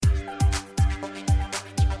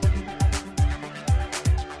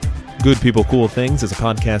Good People, Cool Things is a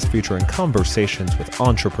podcast featuring conversations with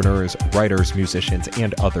entrepreneurs, writers, musicians,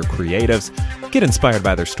 and other creatives. Get inspired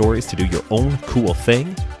by their stories to do your own cool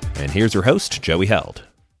thing. And here's your host, Joey Held.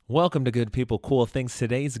 Welcome to Good People, Cool Things.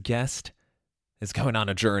 Today's guest is going on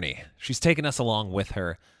a journey. She's taken us along with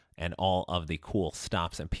her and all of the cool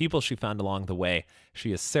stops and people she found along the way.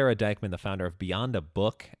 She is Sarah Dykman, the founder of Beyond a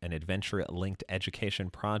Book, an adventure-linked education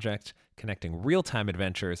project connecting real-time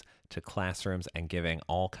adventures to classrooms and giving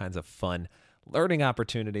all kinds of fun learning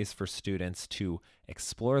opportunities for students to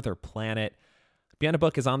explore their planet. Beyond a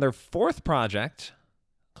Book is on their fourth project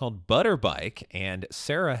called Butterbike, and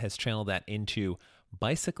Sarah has channeled that into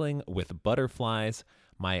Bicycling with Butterflies,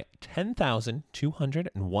 my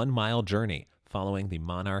 10,201-mile journey following the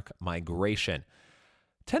monarch migration.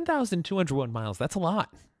 10,201 miles, that's a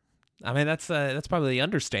lot. I mean, that's probably the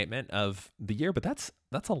understatement of the year, but that's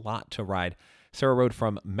a lot to ride. Sarah rode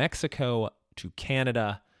from Mexico to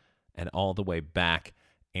Canada and all the way back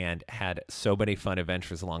and had so many fun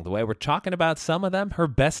adventures along the way. We're talking about some of them, her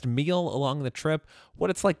best meal along the trip, what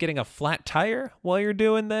it's like getting a flat tire while you're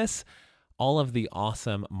doing this, all of the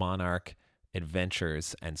awesome monarch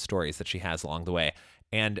adventures and stories that she has along the way.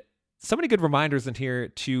 And so many good reminders in here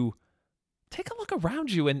to take a look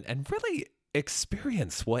around you and really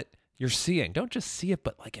experience what you're seeing. Don't just see it,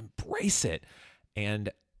 but like embrace it. And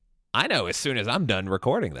I know as soon as I'm done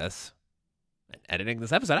recording this and editing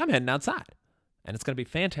this episode, I'm heading outside. And it's going to be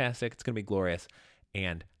fantastic. It's going to be glorious.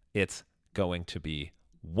 And it's going to be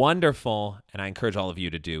wonderful. And I encourage all of you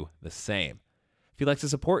to do the same. If you'd like to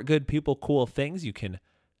support Good People, Cool Things, you can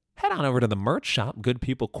head on over to the merch shop,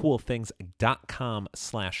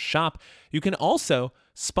 goodpeoplecoolthings.com/shop. You can also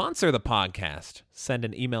sponsor the podcast. Send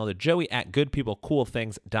an email to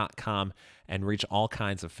joey@goodpeoplecoolthings.com and reach all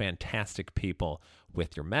kinds of fantastic people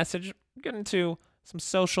with your message. Get into some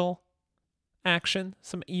social action,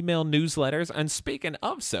 some email newsletters. And speaking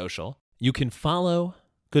of social, you can follow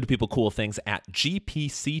Good People, Cool Things at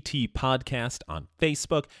GPCT Podcast on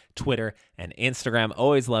Facebook, Twitter, and Instagram.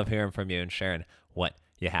 Always love hearing from you and sharing what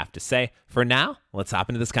you have to say. For now, let's hop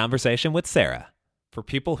into this conversation with Sarah. For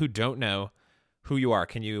people who don't know who you are,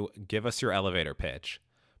 can you give us your elevator pitch?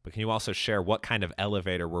 But can you also share what kind of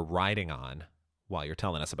elevator we're riding on while you're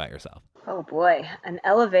telling us about yourself? Oh boy, an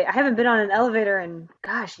elevator. I haven't been on an elevator in,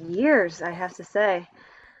 years, I have to say.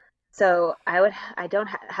 So I don't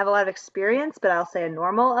have a lot of experience, but I'll say a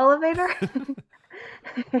normal elevator.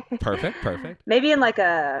 Perfect. Maybe in like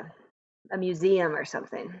a museum or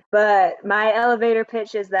something. But my elevator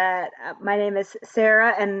pitch is that my name is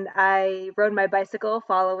Sarah, and I rode my bicycle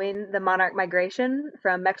following the monarch migration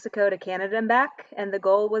from Mexico to Canada and back. And the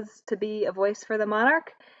goal was to be a voice for the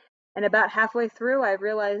monarch. And about halfway through, I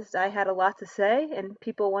realized I had a lot to say and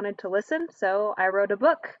people wanted to listen. So I wrote a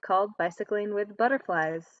book called Bicycling with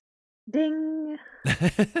Butterflies. Ding.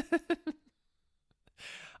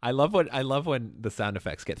 I love when the sound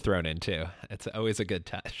effects get thrown in too. It's always a good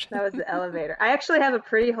touch. That was the elevator. I actually have a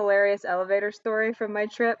pretty hilarious elevator story from my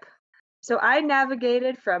trip. So I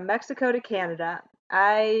navigated from Mexico to Canada.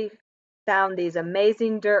 I found these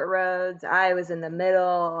amazing dirt roads. I was in the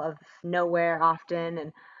middle of nowhere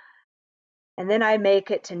often, and then I make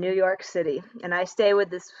it to New York City, and I stay with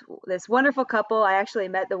this wonderful couple. I actually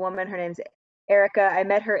met the woman. Her name's Erica. I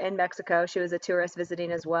met her in Mexico. She was a tourist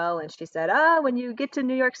visiting as well, and she said, when you get to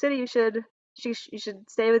New York City, you should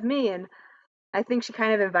stay with me. And I think she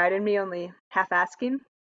kind of invited me, only half asking,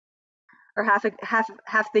 or half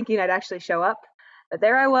thinking I'd actually show up. But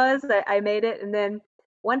there I was. I made it, and then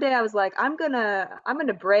one day I was like, I'm gonna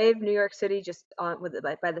brave New York City just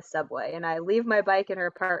by the subway, and I leave my bike in her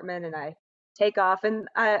apartment, and I take off, and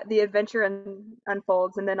the adventure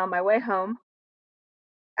unfolds. And then on my way home,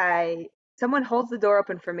 someone holds the door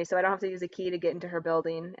open for me so I don't have to use a key to get into her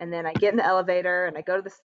building. And then I get in the elevator and I go to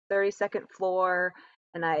the 32nd floor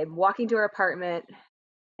and I'm walking to her apartment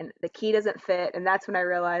and the key doesn't fit. And that's when I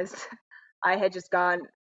realized I had just gone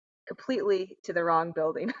completely to the wrong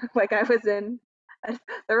building. Like I was in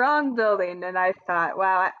the wrong building. And I thought,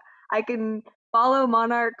 wow, I can follow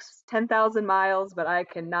monarchs 10,000 miles, but I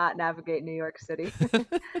cannot navigate New York City.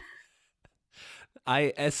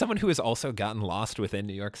 As someone who has also gotten lost within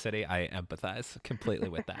New York City, I empathize completely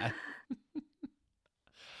with that.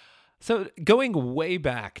 So going way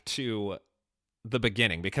back to the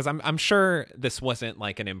beginning, because I'm sure this wasn't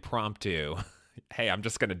like an impromptu, hey, I'm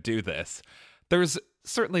just going to do this. There's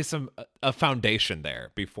certainly a foundation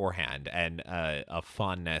there beforehand and a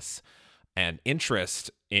fondness and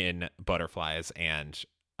interest in butterflies and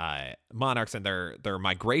monarchs and their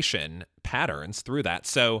migration patterns through that.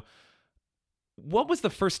 So what was the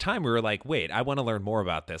first time we were like, wait, I want to learn more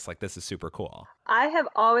about this? Like, this is super cool. I have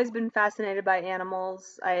always been fascinated by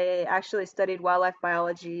animals. I actually studied wildlife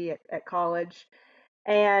biology at college,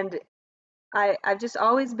 and I've just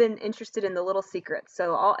always been interested in the little secrets.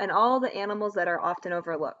 So all the animals that are often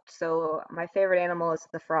overlooked. So my favorite animal is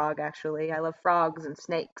the frog, actually. I love frogs and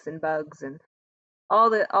snakes and bugs and all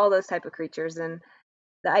those type of creatures. And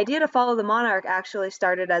the idea to follow the monarch actually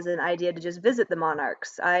started as an idea to just visit the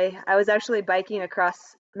monarchs. I was actually biking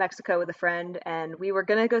across Mexico with a friend, and we were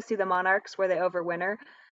gonna go see the monarchs where they overwinter,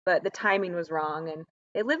 but the timing was wrong. And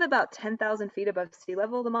they live about 10,000 feet above sea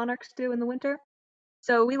level, the monarchs do in the winter.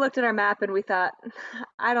 So we looked at our map and we thought,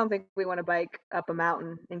 I don't think we want to bike up a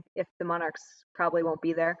mountain if the monarchs probably won't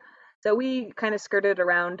be there. So we kind of skirted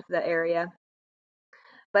around the area,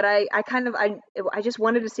 but I just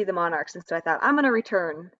wanted to see the monarchs, and so I thought I'm going to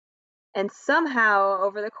return. And somehow,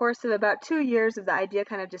 over the course of about 2 years of the idea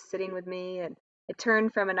kind of just sitting with me, and it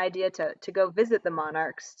turned from an idea to go visit the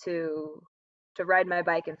monarchs to ride my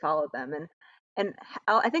bike and follow them. And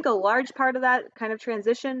I think a large part of that kind of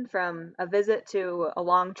transition from a visit to a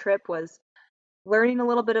long trip was learning a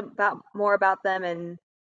little bit about more about them, and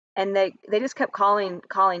they just kept calling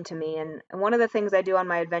to me. And one of the things I do on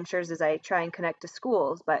my adventures is I try and connect to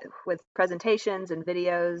schools, but with presentations and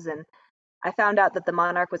videos. And I found out that the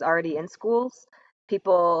Monarch was already in schools.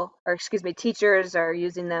 People, or excuse me, teachers are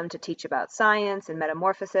using them to teach about science and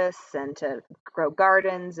metamorphosis and to grow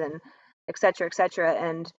gardens and et cetera, et cetera.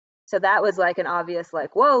 And so that was like an obvious,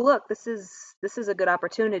 like, whoa, look, this is a good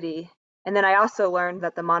opportunity. And then I also learned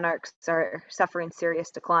that the monarchs are suffering serious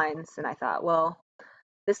declines. And I thought, well,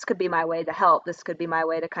 this could be my way to help. This could be my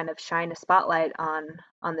way to kind of shine a spotlight on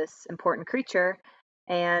this important creature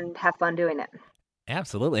and have fun doing it.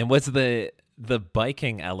 Absolutely. And was the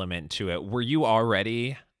biking element to it? Were you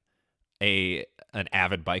already a an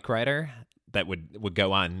avid bike rider that would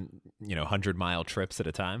go on 100-mile trips at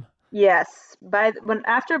a time? Yes,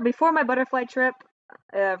 before my butterfly trip,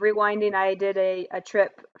 rewinding, I did a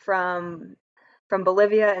trip from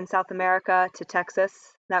Bolivia in South America to Texas.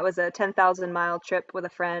 That was a 10,000-mile trip with a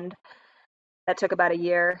friend that took about a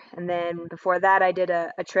year. And then before that, I did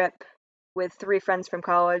a trip with three friends from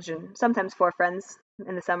college and sometimes four friends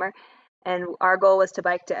in the summer. And our goal was to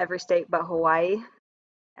bike to every state but Hawaii,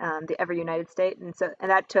 the every United State. And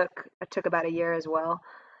that took about a year as well.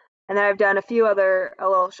 And then I've done a few other a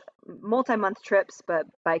little multi-month trips, but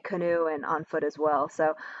by canoe and on foot as well.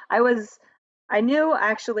 So I was I knew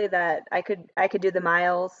actually that I could do the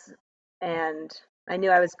miles, and I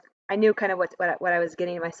knew kind of what I was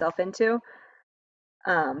getting myself into.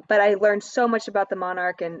 But I learned so much about the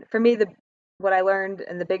Monarch, and for me, the what I learned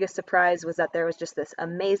and the biggest surprise was that there was just this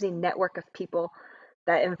amazing network of people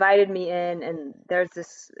that invited me in, and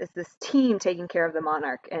it's this team taking care of the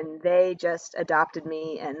Monarch, and they just adopted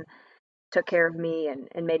me and took care of me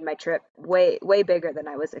and made my trip way bigger than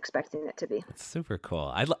I was expecting it to be. That's super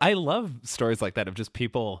cool. I love stories like that of just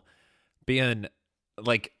people being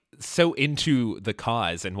like so into the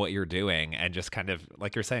cause and what you're doing and just kind of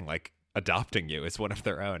like you're saying like adopting you as one of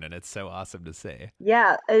their own, and it's so awesome to see.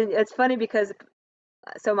 Yeah, it's funny because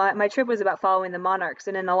so my trip was about following the monarchs,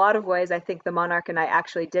 and in a lot of ways I think the monarch and I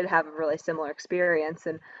actually did have a really similar experience.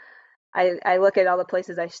 And I look at all the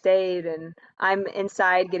places I stayed, and I'm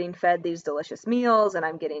inside getting fed these delicious meals, and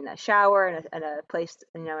I'm getting a shower and a place,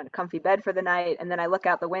 and a comfy bed for the night. And then I look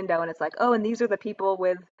out the window, and it's like, oh, and these are the people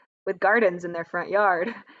with gardens in their front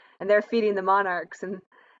yard, and they're feeding the monarchs. And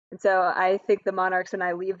so I think the monarchs and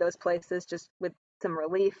I leave those places just with some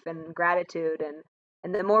relief and gratitude.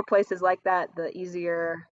 And the more places like that, the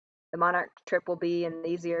easier the monarch trip will be, and the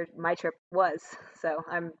easier my trip was. So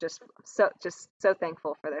I'm just so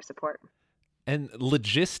thankful for their support. And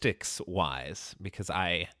logistics wise, because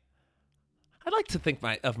I like to think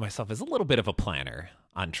of myself as a little bit of a planner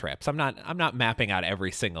on trips. I'm not mapping out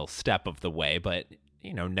every single step of the way, but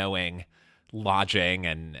knowing lodging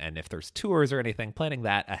and if there's tours or anything, planning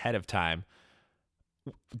that ahead of time.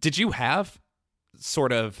 Did you have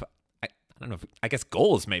sort of I don't know if, I guess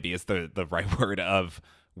goals maybe is the right word of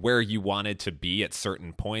where you wanted to be at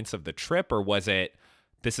certain points of the trip, or was it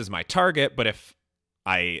this is my target, but if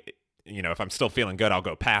I if I'm still feeling good, I'll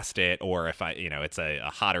go past it, or if it's a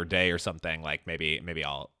hotter day or something, like maybe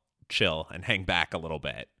I'll chill and hang back a little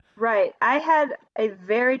bit. Right. I had a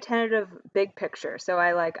very tentative big picture. So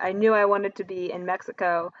I knew I wanted to be in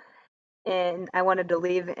Mexico, and I wanted to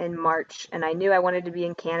leave in March, and I knew I wanted to be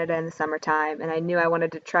in Canada in the summertime, and I knew I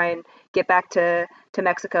wanted to try and get back to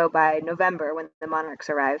Mexico by November when the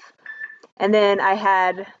monarchs arrive. And then I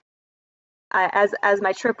had as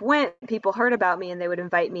my trip went, people heard about me and they would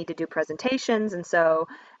invite me to do presentations. And so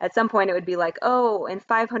at some point it would be like, oh, in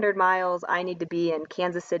 500 miles, I need to be in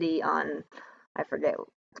Kansas City on, I forget,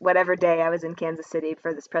 whatever day I was in Kansas City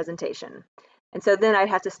for this presentation. And so then I'd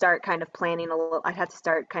have to start kind of planning a little, I'd have to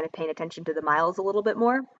start kind of paying attention to the miles a little bit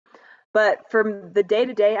more. But from the day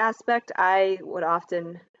to day aspect, I would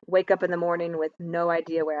often wake up in the morning with no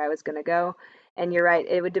idea where I was going to go. And you're right,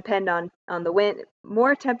 it would depend on the wind,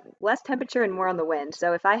 less temperature and more on the wind.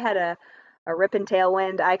 So if I had a rip and tail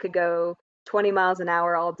wind, I could go 20 miles an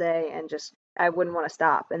hour all day and just I wouldn't want to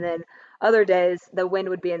stop. And then other days the wind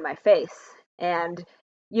would be in my face and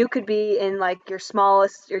you could be in like your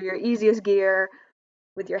smallest or your easiest gear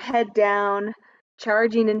with your head down,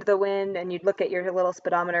 charging into the wind, and you'd look at your little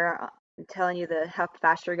speedometer telling you the how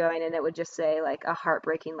fast you're going, and it would just say like a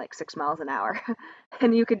heartbreaking like 6 miles an hour,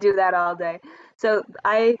 and you could do that all day. So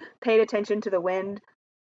I paid attention to the wind,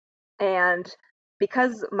 and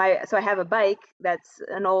because I have a bike that's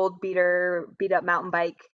an old beat up mountain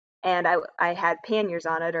bike, and I had panniers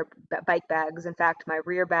on it or bike bags. In fact, my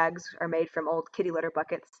rear bags are made from old kitty litter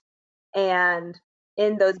buckets, and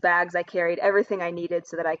in those bags, I carried everything I needed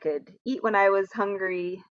so that I could eat when I was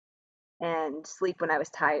hungry and sleep when I was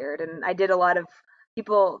tired. And I did a lot of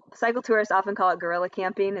cycle tourists often call it guerrilla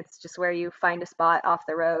camping. It's just where you find a spot off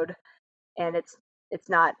the road and it's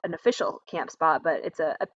not an official camp spot, but it's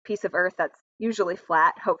a piece of earth that's usually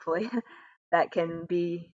flat, hopefully, that can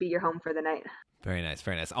be your home for the night. Very nice,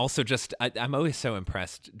 very nice. Also, just I'm always so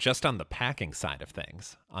impressed just on the packing side of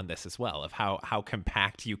things on this as well, of how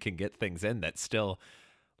compact you can get things in that still,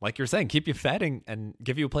 like you're saying, keep you fed and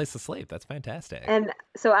give you a place to sleep. That's fantastic. And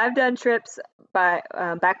so I've done trips by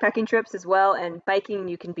backpacking trips as well, and biking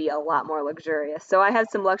you can be a lot more luxurious. So I had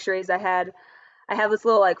some luxuries. I have this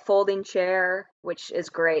little like folding chair, which is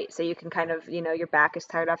great. So you can kind of, your back is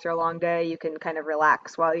tired after a long day. You can kind of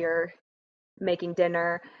relax while you're making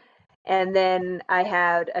dinner. And then I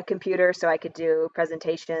had a computer so I could do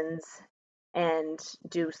presentations and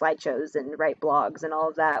do slideshows and write blogs and all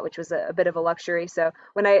of that, which was a bit of a luxury. So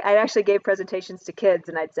when I actually gave presentations to kids,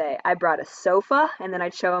 and I'd say I brought a sofa, and then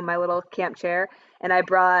I'd show them my little camp chair, and I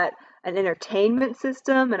brought an entertainment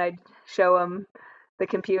system, and I'd show them the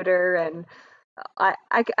computer, and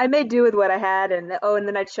I made do with what I had, and oh, and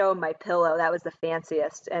then I'd show them my pillow. That was the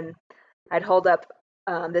fanciest, and I'd hold up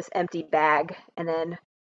this empty bag, and then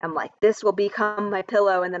I'm like, this will become my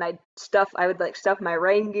pillow, and then I would like stuff my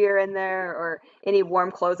rain gear in there or any warm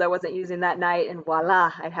clothes I wasn't using that night, and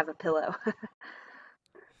voila, I'd have a pillow.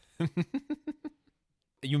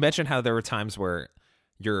 You mentioned how there were times where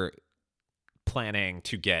you're planning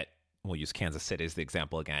to get, we'll use Kansas City as the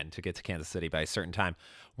example again, to get to Kansas City by a certain time.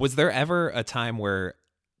 Was there ever a time where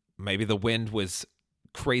maybe the wind was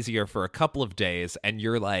crazier for a couple of days and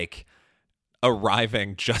you're like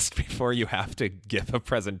arriving just before you have to give a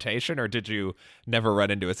presentation, or did you never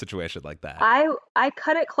run into a situation like that? I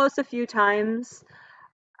cut it close a few times,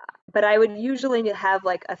 but I would usually have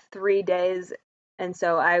like a 3 days, and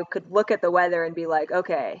so I could look at the weather and be like,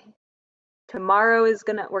 okay, tomorrow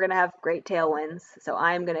we're gonna have great tailwinds, so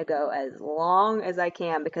I'm gonna go as long as I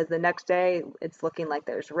can because the next day it's looking like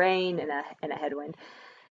there's rain and a headwind.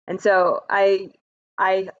 And so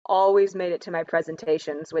I always made it to my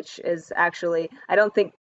presentations, which is actually I don't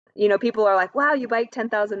think people are like, wow, you biked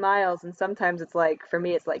 10,000 miles, and sometimes it's like for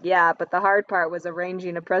me it's like, yeah, but the hard part was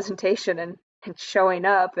arranging a presentation and showing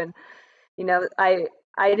up, and you know, I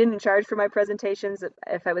didn't charge for my presentations.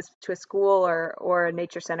 If I was to a school or a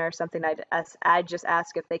nature center or something, I'd just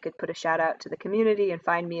ask if they could put a shout out to the community and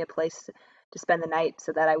find me a place to spend the night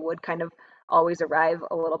so that I would kind of always arrive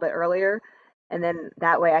a little bit earlier. And then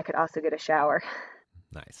that way I could also get a shower.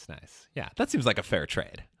 Nice, nice. Yeah, that seems like a fair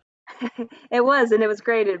trade. It was, and it was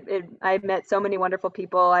great. I met so many wonderful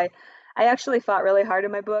people. I actually fought really hard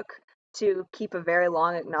in my book to keep a very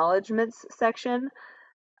long acknowledgments section.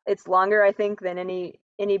 It's longer, I think, than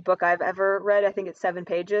any book I've ever read. I think it's 7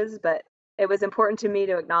 pages, but it was important to me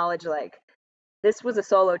to acknowledge like this was a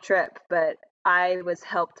solo trip, but I was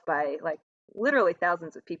helped by like literally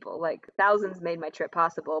thousands of people. Like thousands made my trip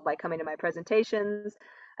possible by coming to my presentations.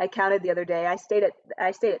 I counted the other day. I stayed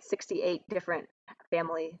at 68 different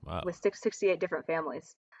family Wow. with 68 different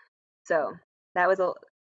families. So that was a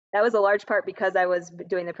that was a large part because I was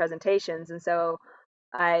doing the presentations, and so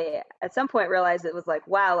I at some point realized it was like,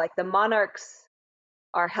 wow, like the monarchs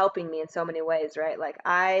are helping me in so many ways, right? Like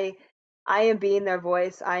I am being their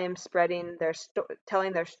voice. I am spreading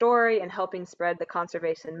telling their story and helping spread the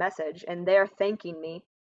conservation message, and they're thanking me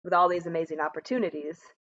with all these amazing opportunities.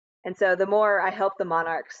 And so the more I help the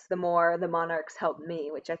monarchs, the more the monarchs help me,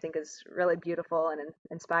 which I think is really beautiful and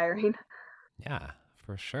inspiring. Yeah,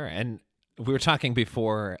 for sure. And we were talking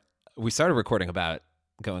before we started recording about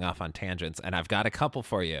going off on tangents, and I've got a couple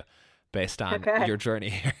for you based on Okay. your journey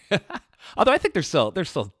here. Although I think they're still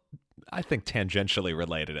I think tangentially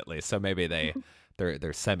related at least. So maybe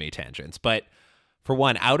they're semi tangents. But for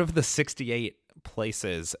one, out of the 68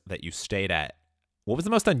 places that you stayed at, what was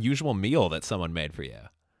the most unusual meal that someone made for you?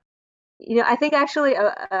 I think actually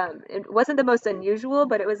it wasn't the most unusual,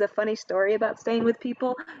 but it was a funny story about staying with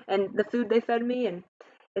people and the food they fed me. And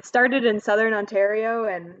it started in Southern Ontario,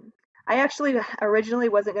 and I actually originally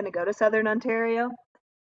wasn't going to go to Southern Ontario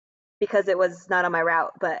because it was not on my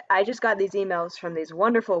route. But I just got these emails from these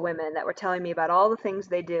wonderful women that were telling me about all the things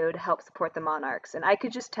they do to help support the monarchs. And I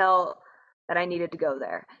could just tell that I needed to go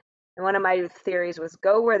there. And one of my theories was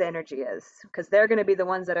go where the energy is, because they're going to be the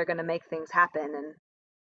ones that are going to make things happen. And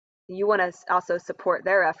you want to also support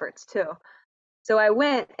their efforts too. So I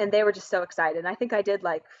went and they were just so excited. And I think I did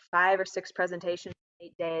like 5 or 6 presentations in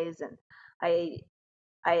 8 days, and I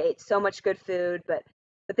I ate so much good food, but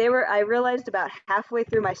they were I realized about halfway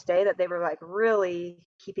through my stay that they were like really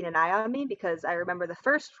keeping an eye on me, because I remember the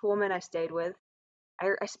first woman I stayed with,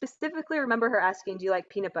 I specifically remember her asking, "Do you like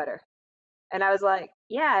peanut butter?" And I was like,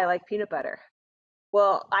 "Yeah, I like peanut butter."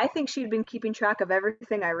 Well, I think she'd been keeping track of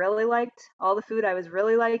everything I really liked, all the food I was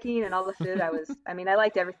really liking, and all the food I mean, I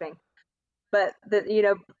liked everything. But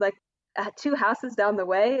like 2 houses down the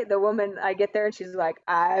way, the woman, I get there and she's like,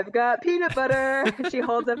 "I've got peanut butter." She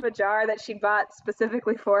holds up a jar that she bought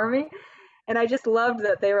specifically for me. And I just loved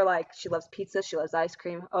that they were like, she loves pizza, she loves ice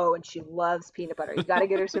cream. Oh, and she loves peanut butter. You got to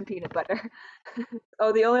get her some peanut butter.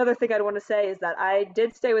 Oh, the only other thing I'd want to say is that I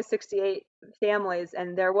did stay with 68 families,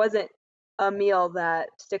 and there wasn't a meal that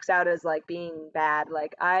sticks out as like being bad.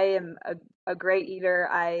 Like, I am a great eater.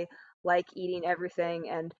 I like eating everything,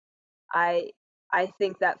 and I I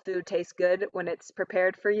think that food tastes good when it's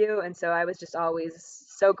prepared for you, and so I was just always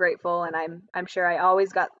so grateful, and I'm sure I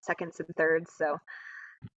always got seconds and thirds. So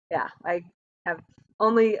yeah, I have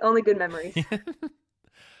only good memories.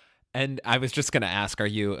 And I was just going to ask, are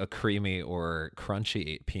you a creamy or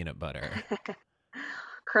crunchy peanut butter?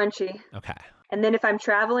 Crunchy. Okay. And then if I'm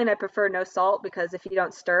traveling, I prefer no salt, because if you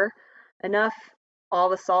don't stir enough, all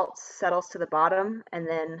the salt settles to the bottom, and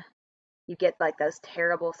then you get like those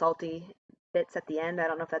terrible salty bits at the end. I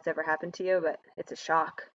don't know if that's ever happened to you, but it's a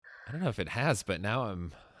shock. I don't know if it has, but now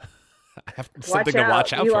I have something Watch to out.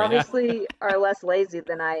 watch out You for. Yeah. obviously are less lazy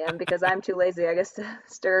than I am, because I'm too lazy, I guess, to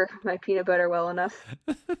stir my peanut butter well enough.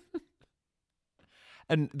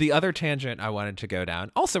 And the other tangent I wanted to go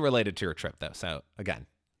down, also related to your trip, though. So again,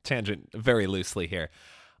 tangent very loosely here.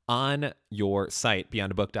 On your site,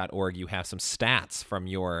 beyondabook.org, you have some stats from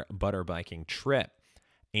your butter biking trip.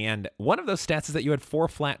 And one of those stats is that you had 4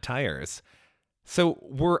 flat tires. So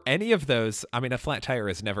were any of those, I mean, a flat tire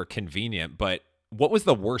is never convenient, but what was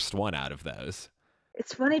the worst one out of those?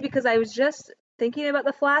 It's funny because I was just thinking about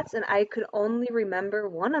the flats and I could only remember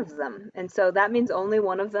one of them. And so that means only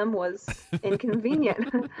one of them was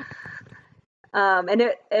inconvenient. And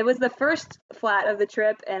it was the first flat of the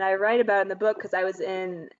trip, and I write about it in the book because I was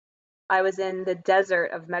in the desert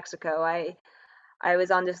of Mexico. I was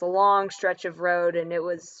on this long stretch of road, and it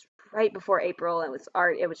was right before April, and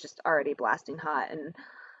it was just already blasting hot. And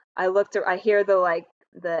I hear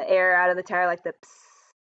the air out of the tire, like the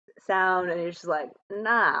psst sound, and it's just like,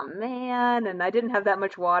 nah, man. And I didn't have that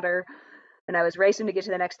much water, and I was racing to get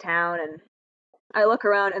to the next town, and I look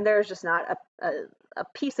around, and there's just not a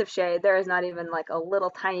piece of shade. There is not even like a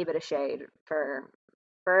little tiny bit of shade for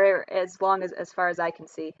as far as I can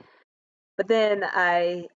see. But then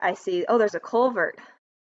I see, oh, there's a culvert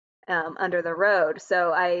under the road.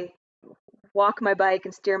 So I walk my bike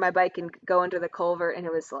and steer my bike and go under the culvert, and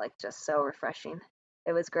it was like just so refreshing.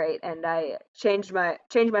 It was great, and I changed my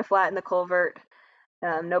flat in the culvert,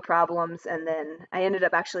 no problems. And then I ended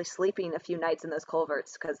up actually sleeping a few nights in those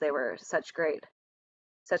culverts because they were such great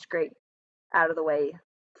out of the way,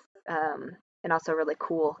 and also really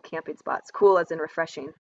cool camping spots. Cool as in refreshing,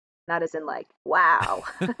 not as in like wow.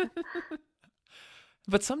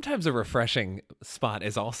 But sometimes a refreshing spot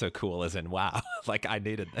is also cool, as in, wow, like I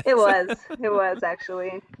needed It this. was. It was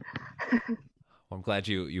actually. Well, I'm glad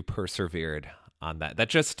you persevered on that. That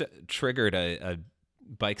just triggered a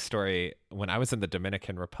bike story. When I was in the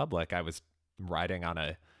Dominican Republic, I was riding on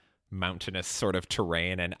a mountainous sort of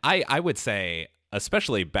terrain. And I would say,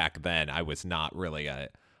 especially back then, I was not really a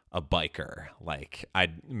biker. Like,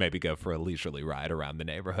 I'd maybe go for a leisurely ride around the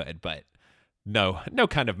neighborhood, but no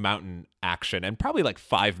kind of mountain action. And probably like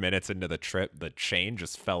 5 minutes into the trip, the chain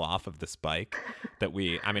just fell off of this bike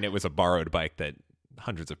I mean, it was a borrowed bike that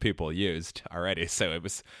hundreds of people used already. So it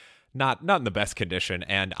was not in the best condition.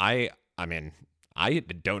 And I mean, I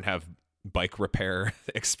don't have bike repair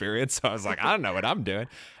experience, so I was like, I don't know what I'm doing.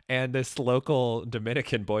 And this local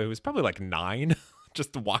Dominican boy who was probably like 9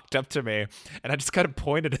 just walked up to me, and I just kind of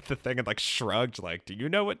pointed at the thing and like shrugged, like, "Do you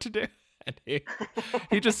know what to do?" And he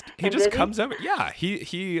And just did he? comes over. Yeah,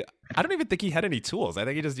 he I don't even think he had any tools. I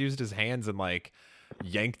think he just used his hands and like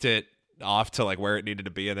yanked it off to like where it needed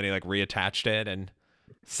to be, and then he like reattached it and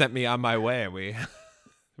sent me on my way. And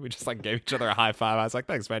we just like gave each other a high five. I was like,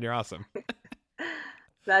 "Thanks, man. You're awesome."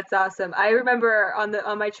 That's awesome. I remember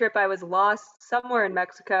on my trip I was lost somewhere in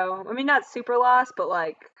Mexico. I mean, not super lost, but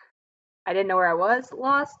like I didn't know where I was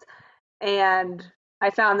lost. And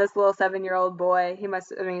I found this little 7-year-old boy. He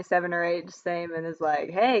must, I mean, 7 or 8, just same, and is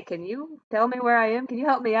like, "Hey, can you tell me where I am? Can you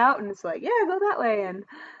help me out?" And it's like, "Yeah, go that way." And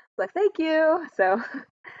it's like, "Thank you." So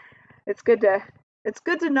it's good to it's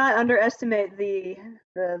good to not underestimate the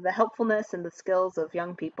helpfulness and the skills of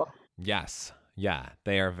young people. Yes. Yeah.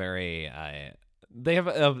 They are very, they have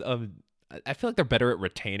I feel like they're better at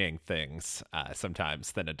retaining things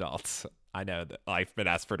sometimes than adults. I know that I've been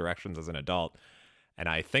asked for directions as an adult, and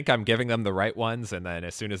I think I'm giving them the right ones. And then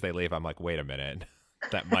as soon as they leave, I'm like, wait a minute,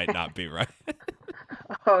 that might not be right.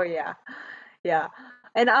 Oh yeah, yeah.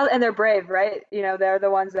 And they're brave, right? You know, they're the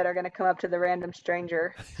ones that are going to come up to the random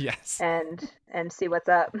stranger Yes. and see what's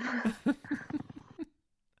up.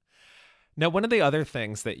 Now, one of the other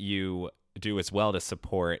things that you do as well to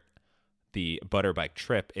support the Butterbike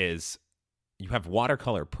trip is you have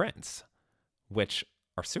watercolor prints, which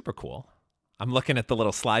are super cool. I'm looking at the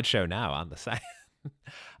little slideshow now on the side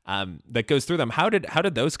that goes through them. How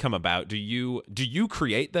did those come about? Do you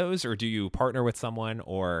create those, or do you partner with someone,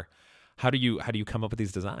 or how do you come up with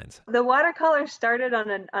these designs? The watercolor started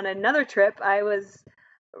on another trip. I was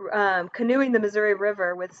canoeing the Missouri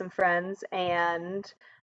River with some friends, and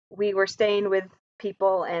we were staying with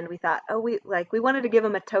people, and we thought, oh, we wanted to give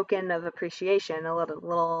them a token of appreciation, a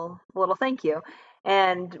little thank you.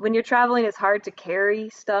 And when you're traveling, it's hard to carry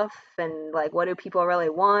stuff, and like, what do people really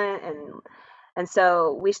want? And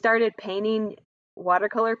so we started painting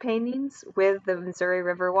watercolor paintings with the Missouri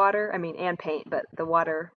River water. I mean, and paint, but the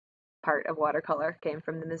water part of watercolor came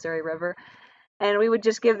from the Missouri River. And we would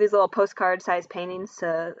just give these little postcard sized paintings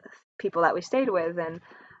to people that we stayed with. And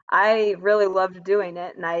I really loved doing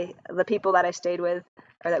it. And the people that I stayed with,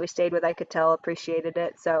 or that we stayed with, I could tell appreciated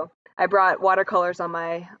it. So I brought watercolors on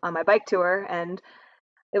my bike tour, and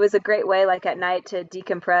it was a great way, like at night, to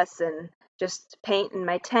decompress and just paint in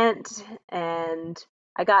my tent. And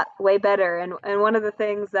I got way better. And one of the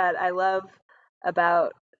things that I love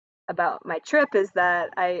about my trip is that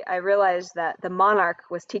I realized that the Monarch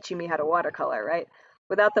was teaching me how to watercolor, right?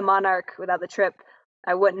 Without the Monarch, without the trip,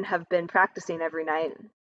 I wouldn't have been practicing every night.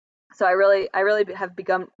 So I really have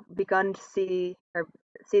begun to see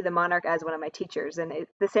the Monarch as one of my teachers, and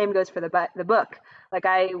the same goes for the book. Like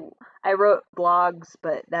I wrote blogs,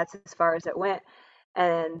 but that's as far as it went.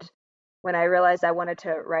 And when I realized I wanted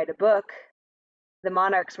to write a book, the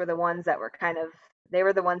Monarchs were the ones that were they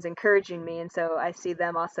were the ones encouraging me, and so I see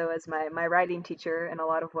them also as my writing teacher in a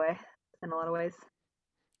lot of ways.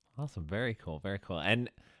 Awesome. Very cool. Very cool. And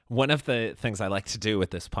one of the things I like to do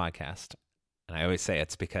with this podcast, and I always say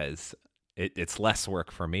it's because it's less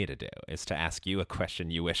work for me to do, is to ask you a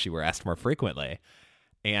question you wish you were asked more frequently.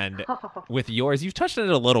 And with yours, you've touched on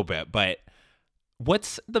it a little bit, but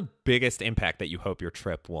what's the biggest impact that you hope your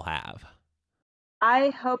trip will have? I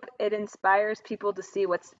hope it inspires people to see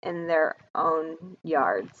what's in their own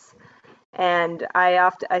yards. And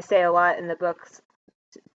I say a lot in the books,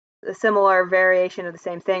 a similar variation of the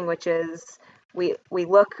same thing, which is we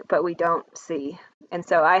look but we don't see. And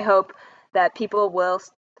so I hope that people will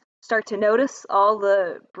start to notice all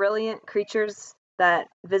the brilliant creatures that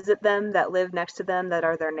visit them, that live next to them, that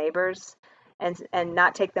are their neighbors, and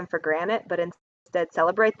not take them for granted, but instead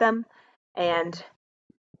celebrate them and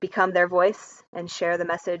become their voice and share the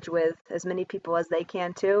message with as many people as they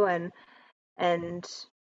can too. And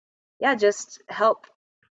yeah, just help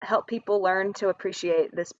people learn to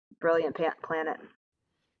appreciate this brilliant planet.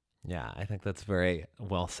 Yeah, I think that's very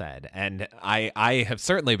well said. And I have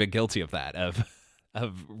certainly been guilty of that,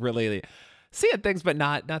 of really seeing things but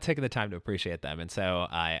not taking the time to appreciate them. And so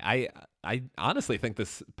I honestly think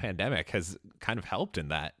this pandemic has kind of helped in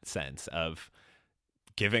that sense of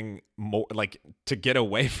giving more, like, to get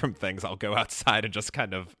away from things. I'll go outside and just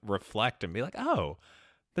kind of reflect and be like, "Oh,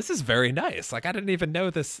 this is very nice. Like, I didn't even know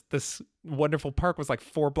this wonderful park was like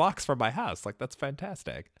 4 blocks from my house. Like, that's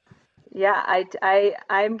fantastic." Yeah,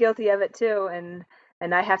 I'm guilty of it too, and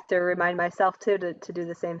I have to remind myself too to do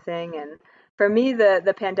the same thing. And for me,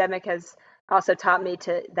 the pandemic has also taught me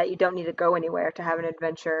to that you don't need to go anywhere to have an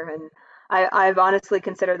adventure. And I've honestly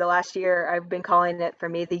considered the last year, I've been calling it for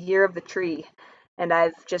me the year of the tree. And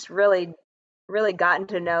I've just really gotten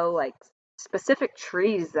to know like specific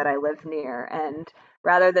trees that I live near. And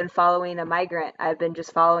rather than following a migrant, I've been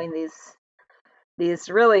just following these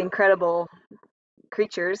really incredible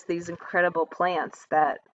creatures, these incredible plants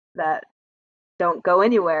that don't go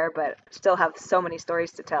anywhere but still have so many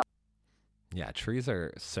stories to tell. Yeah, trees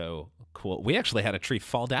are so cool. We actually had a tree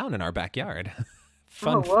fall down in our backyard.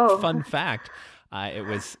 Oh, Fun whoa. fact. It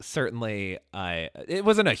was certainly it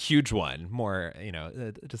wasn't a huge one, more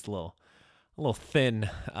just a little thin,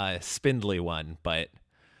 spindly one, but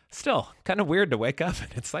still kind of weird to wake up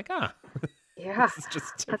and it's like Yeah, this is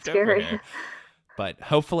just that's tipped over scary. here. But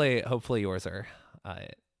hopefully yours are uh,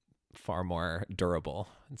 far more durable.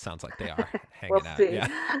 It sounds like they are We'll hanging out. see. Yeah.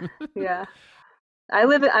 Yeah.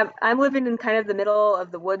 I'm living in kind of the middle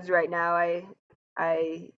of the woods right now.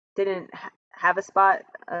 I didn't have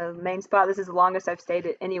a main spot. This is the longest I've stayed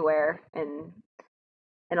at anywhere in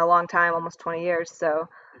a long time, almost 20 years. So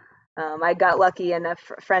I got lucky enough.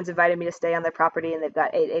 Friends invited me to stay on their property, and they've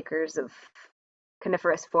got 8 acres of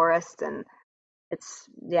coniferous forest, and it's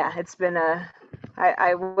been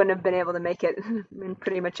I wouldn't have been able to make it in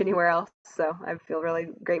pretty much anywhere else. So I feel really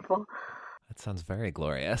grateful. That sounds very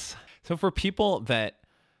glorious. So for people that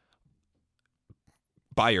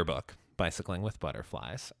buy your book, Bicycling with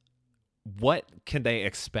Butterflies, what can they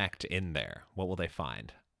expect in there? What will they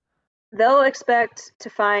find? They'll expect to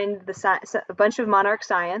find a bunch of monarch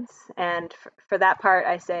science, and for that part,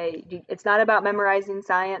 I say it's not about memorizing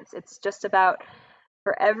science. It's just about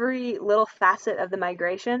for every little facet of the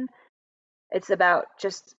migration, it's about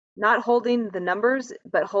just not holding the numbers,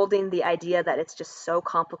 but holding the idea that it's just so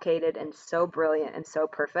complicated and so brilliant and so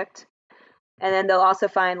perfect. And then they'll also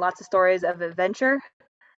find lots of stories of adventure,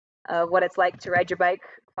 what it's like to ride your bike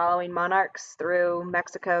following monarchs through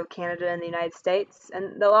Mexico, Canada, and the United States.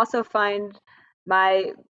 And they'll also find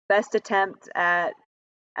my best attempt at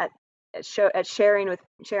at sharing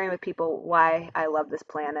with people why I love this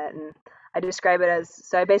planet. And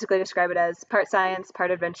I basically describe it as part science,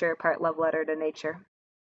 part adventure, part love letter to nature.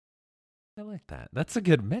 I like that. That's a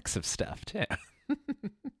good mix of stuff too.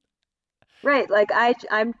 Right,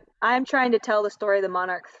 I'm trying to tell the story of the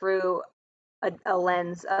monarch through a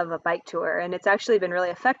lens of a bike tour, and it's actually been really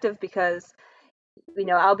effective because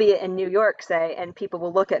I'll be in New York, say, and people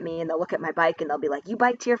will look at me and they'll look at my bike and they'll be like, "You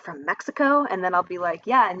biked here from Mexico?" And then I'll be like,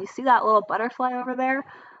 "Yeah, and you see that little butterfly over there?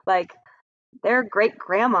 Like, their great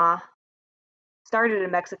grandma started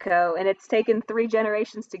in Mexico and it's taken 3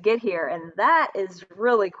 generations to get here." And that is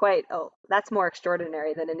really that's more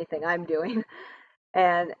extraordinary than anything I'm doing.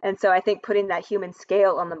 And so I think putting that human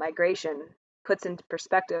scale on the migration puts into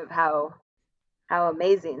perspective how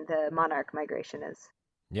amazing the monarch migration is.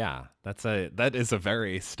 Yeah, that is a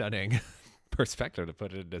very stunning perspective to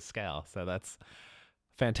put it into scale. So that's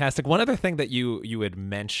fantastic. One other thing that you had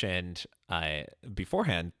mentioned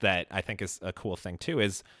beforehand that I think is a cool thing too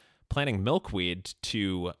is planting milkweed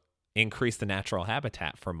to increase the natural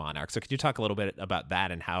habitat for monarchs. So could you talk a little bit about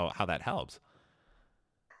that and how that helps?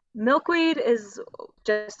 Milkweed is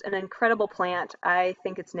just an incredible plant. I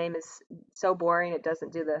think its name is so boring it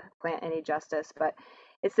doesn't do the plant any justice, but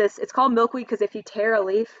it's called milkweed because if you tear a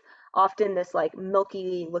leaf, often this like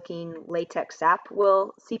milky looking latex sap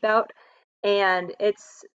will seep out. And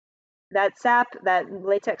it's that sap, that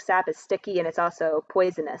latex sap is sticky and it's also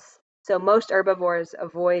poisonous. So most herbivores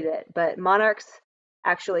avoid it, but monarchs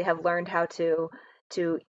actually have learned how to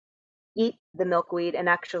eat the milkweed and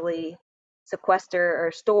actually sequester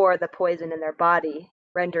or store the poison in their body,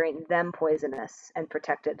 rendering them poisonous and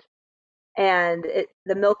protected. And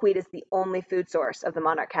the milkweed is the only food source of the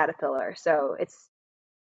monarch caterpillar. So it's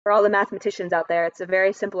for all the mathematicians out there, it's a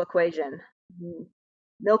very simple equation.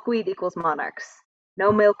 Milkweed equals monarchs.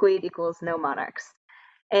 No milkweed equals no monarchs.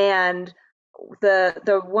 And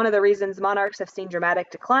the one of the reasons monarchs have seen dramatic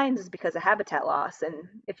declines is because of habitat loss. And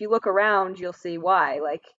if you look around, you'll see why.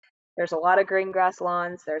 Like there's a lot of green grass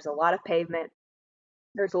lawns, there's a lot of pavement,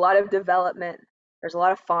 there's a lot of development, there's a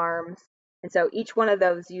lot of farms. And so each one of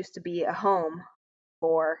those used to be a home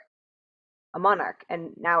for a monarch, and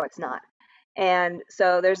now it's not. And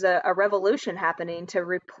so there's a revolution happening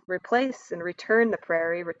to replace and return the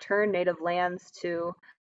prairie, return native lands to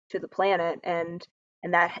the planet, and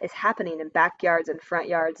that is happening in backyards and front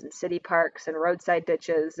yards and city parks and roadside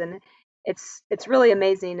ditches, and it's really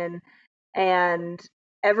amazing, and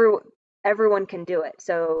every everyone can do it.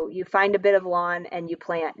 So you find a bit of lawn and you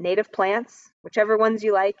plant native plants, whichever ones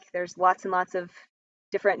you like. There's lots and lots of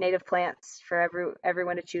different native plants for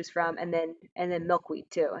everyone to choose from, and then milkweed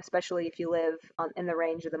too, especially if you live in the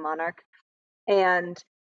range of the monarch. And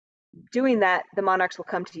doing that, the monarchs will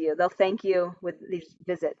come to you. They'll thank you with these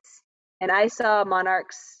visits. And I saw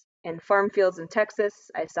monarchs in farm fields in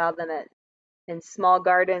Texas. I saw them at in small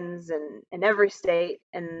gardens and in every state.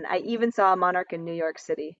 And I even saw a monarch in New York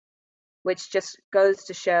City, which just goes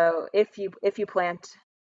to show if you plant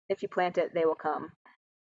it, they will come.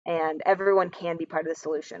 And everyone can be part of the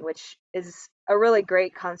solution, which is a really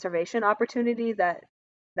great conservation opportunity that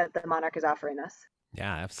the monarch is offering us.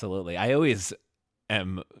 Yeah, absolutely. I always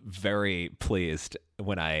am very pleased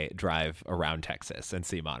when I drive around Texas and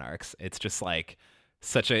see monarchs. It's just like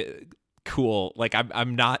such a cool, like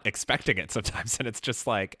I'm not expecting it sometimes, and it's just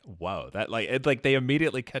like, whoa, that like it like they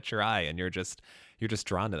immediately catch your eye and you're just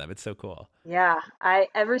drawn to them. It's so cool. Yeah, I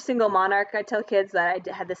every single monarch, I tell kids that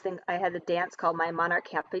had this thing. I had a dance called my Monarch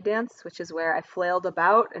Happy Dance, which is where I flailed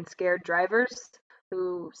about and scared drivers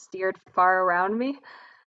who steered far around me.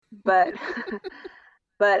 But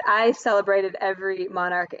but I celebrated every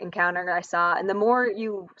monarch encounter I saw, and the more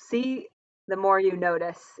you see, the more you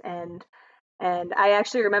notice. And I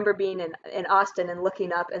actually remember being in Austin and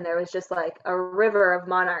looking up, and there was just like a river of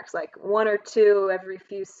monarchs, like one or two every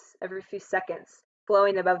few seconds,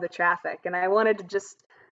 flowing above the traffic. And I wanted to just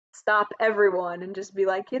stop everyone and just be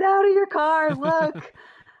like, "Get out of your car, look!"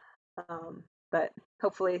 But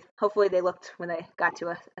hopefully they looked when they got to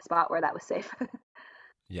a spot where that was safe.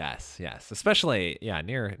 Yes, yes. Especially, yeah,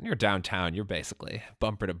 near downtown, you're basically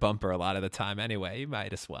bumper to bumper a lot of the time anyway. You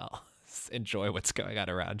might as well enjoy what's going on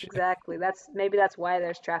around you. Exactly. That's why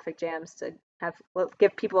there's traffic jams to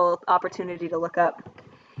give people opportunity to look up.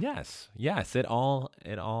 Yes, yes. It all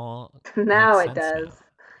Now makes it sense does.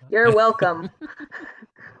 You're now. welcome.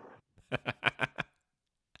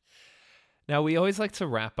 Now we always like to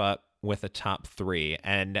wrap up with a top three,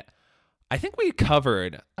 and I think we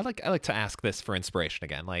covered. I like to ask this for inspiration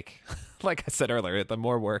again. Like like I said earlier, the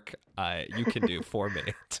more work you can do for me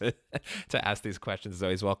to ask these questions is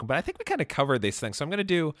always welcome. But I think we kind of covered these things, so I'm going to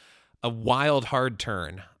do a wild hard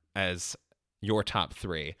turn as your top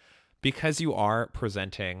three because you are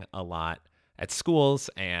presenting a lot at schools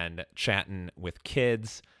and chatting with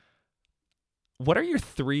kids. What are your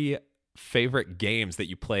three favorite games that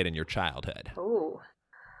you played in your childhood? Oh.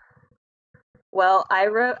 Well, I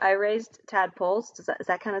raised tadpoles. Does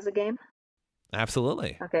that count as a game?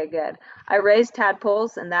 Absolutely. Okay, good. I raised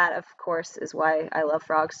tadpoles, and that, of course, is why I love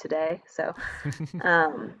frogs today. So,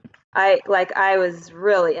 um, I was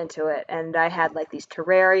really into it, and I had like these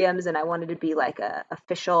terrariums, and I wanted to be like a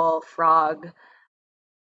official frog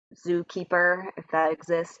zookeeper, if that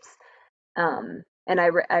exists. And I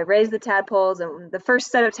raised the tadpoles, and the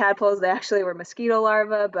first set of tadpoles, they actually were mosquito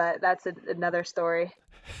larvae, but that's another story.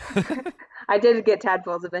 I did get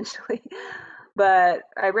tadpoles eventually, but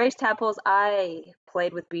I raised tadpoles. I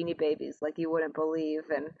played with Beanie Babies like you wouldn't believe,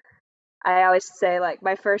 and I always say like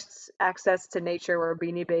my first access to nature were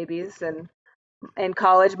Beanie Babies, and in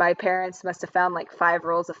college my parents must have found like 5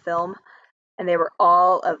 rolls of film, and they were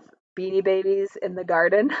all of Beanie Babies in the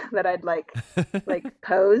garden that I'd like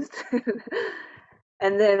posed.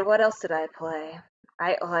 And then what else did I play?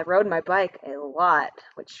 I rode my bike a lot,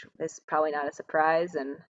 which is probably not a surprise,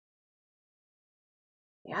 and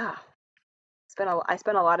yeah, I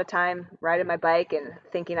spent a lot of time riding my bike and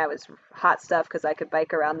thinking I was hot stuff because I could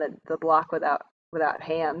bike around the block without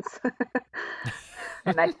hands.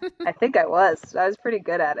 And I think I was. I was pretty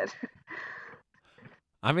good at it.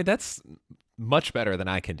 I mean, that's much better than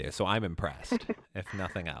I can do, so I'm impressed. If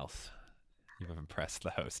nothing else, you've impressed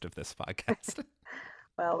the host of this podcast.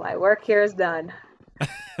 Well, my work here is done.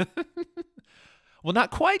 Well,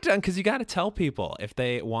 not quite done because you got to tell people if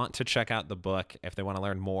they want to check out the book, if they want to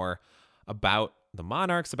learn more about the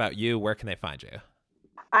monarchs, about you, where can they find you?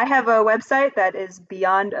 I have a website that is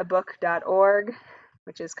beyondabook.org,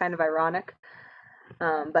 which is kind of ironic.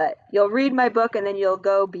 But you'll read my book and then you'll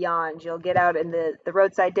go beyond. You'll get out in the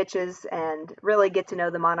roadside ditches and really get to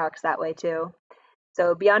know the monarchs that way too.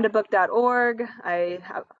 So beyondabook.org.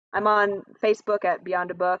 I'm on Facebook at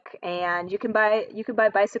Beyond a Book, and you can buy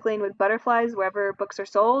Bicycling with Butterflies wherever books are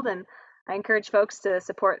sold. And I encourage folks to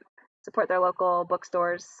support their local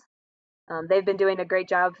bookstores. They've been doing a great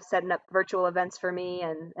job setting up virtual events for me,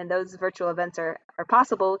 and those virtual events are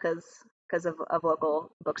possible because of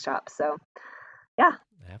local bookshops. So yeah.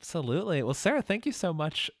 Absolutely. Well, Sarah, thank you so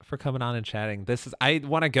much for coming on and chatting. I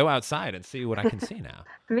want to go outside and see what I can see now.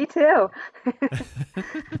 Me too.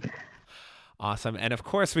 Awesome. And of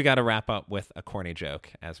course, we got to wrap up with a corny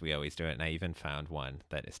joke, as we always do it. And I even found one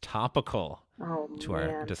that is topical Oh to our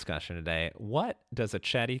man. discussion today. What does a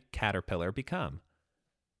chatty caterpillar become?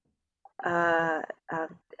 Uh, a,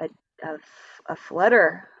 a A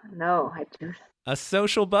flutter. No, I do. A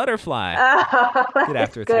social butterfly. Oh, Get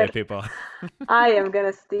after it good. today, people. I am going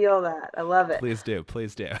to steal that. I love it. Please do.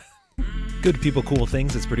 Please do. Good People, Cool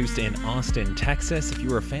Things is produced in Austin, Texas. If you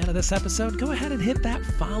were a fan of this episode, go ahead and hit that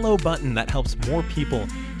follow button. That helps more people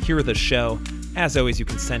hear the show. As always, you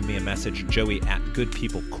can send me a message,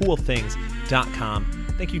 joey@goodpeoplecoolthings.com.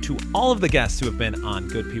 Thank you to all of the guests who have been on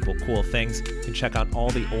Good People, Cool Things. You can check out all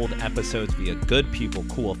the old episodes via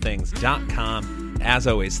goodpeoplecoolthings.com. As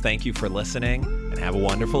always, thank you for listening and have a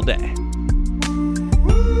wonderful day.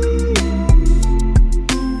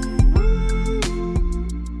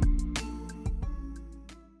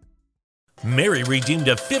 Mary redeemed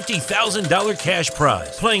a $50,000 cash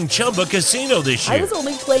prize playing Chumba Casino this year. I was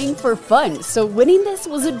only playing for fun, so winning this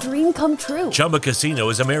was a dream come true. Chumba Casino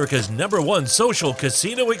is America's #1 social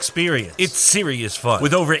casino experience. It's serious fun.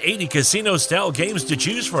 With over 80 casino-style games to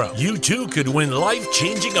choose from, you too could win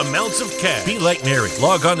life-changing amounts of cash. Be like Mary.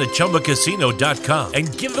 Log on to ChumbaCasino.com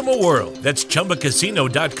and give them a whirl. That's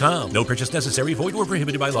ChumbaCasino.com. No purchase necessary. Void or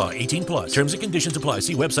prohibited by law. 18+. Terms and conditions apply.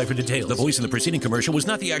 See website for details. The voice in the preceding commercial was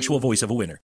not the actual voice of a winner.